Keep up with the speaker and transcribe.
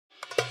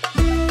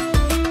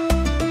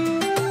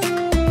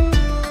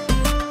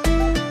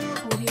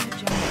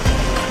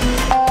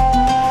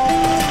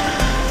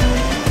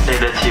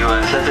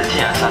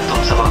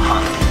أسعدتم صباحا.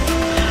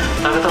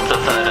 أغطت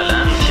الطائرة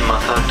الآن في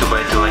مطار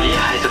دبي الدولي،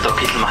 حيث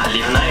التوقيت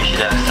المحلي هنا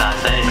يشير الساعة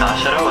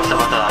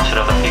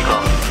 12:17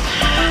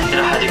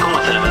 إلى حدكم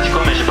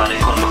وسلامتكم يجب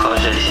عليكم البقاء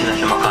جالسين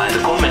في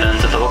مقاعدكم إلى أن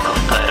تتوقف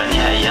الطائرة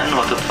نهائيا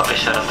وتطفأ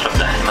إشارة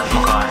رفع حزمة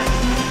المقاعد.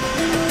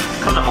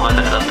 قبل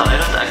مغادرة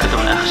الطائرة تأكدوا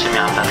من أخذ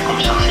جميع أمتعتكم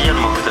الشخصية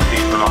الموجودة في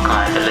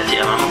المقاعد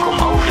التي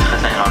أمامكم أو في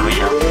الخزائن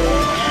العلوية.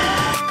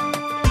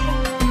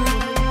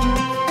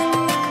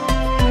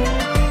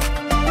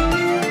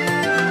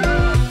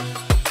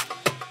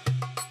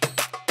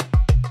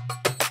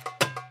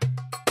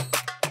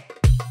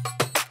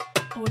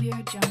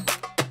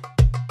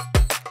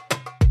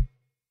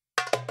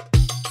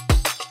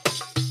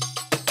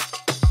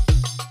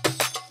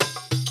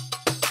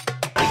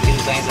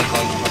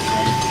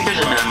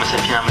 يوجد من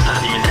المسافرين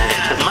المستخدمين هذه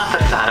الخدمة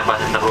ترك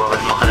تعريفات عند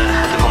بوابة مخرج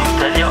رحلتكم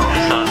التالية أو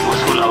إصدار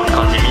الوصول أو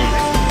القادمين.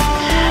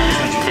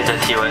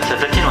 سيداتي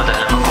وسادتي، نود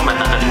إعلامكم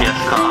بأن غالبية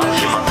القاعات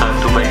في مطار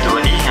دبي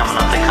الدولي هي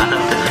مناطق عدم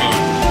التدخين.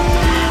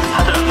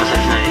 حتى لو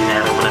المسافرين الذين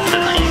يرغبون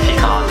التدخين في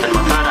قاعات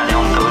المطار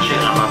عليهم التوجه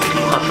إلى المرافق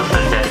المخصصة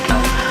لذلك،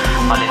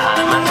 وعليها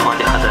علامات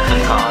واضحة داخل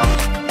القاعات.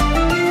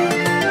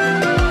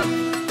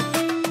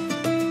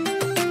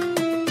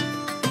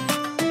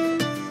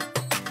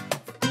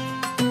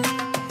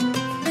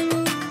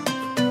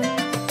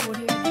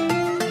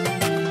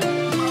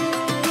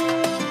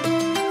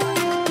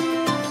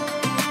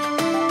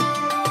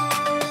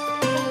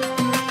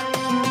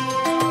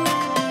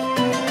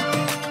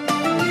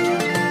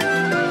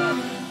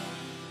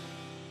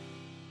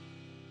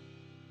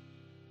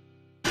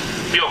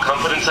 For your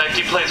comfort and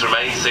safety, please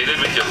remain seated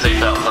with your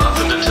seatbelt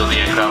fastened until the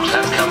aircraft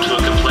has come to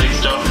a complete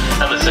stop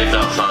and the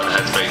seatbelt sign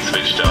has been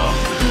switched off.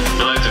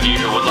 For those of you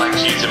who would like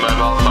to use your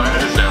mobile phone,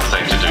 it is now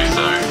safe to do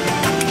so.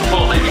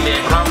 Before leaving the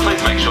aircraft,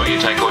 please make sure you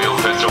take all your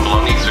personal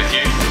belongings with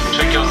you.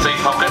 Check your seat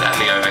pocket and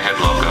the overhead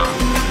locker.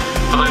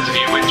 For those of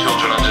you with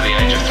children under the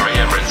age of 3,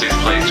 Emirates is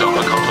pleased to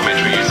offer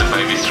complimentary use of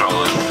baby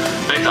strollers.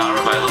 These are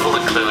available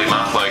at clearly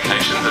marked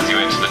locations as you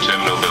enter the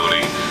terminal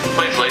building.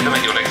 Please leave them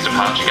at your next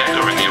departure gate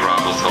or in the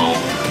arrivals hall.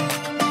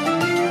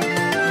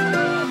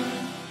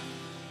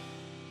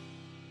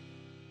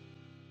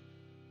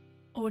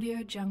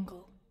 Audio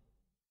Jungle.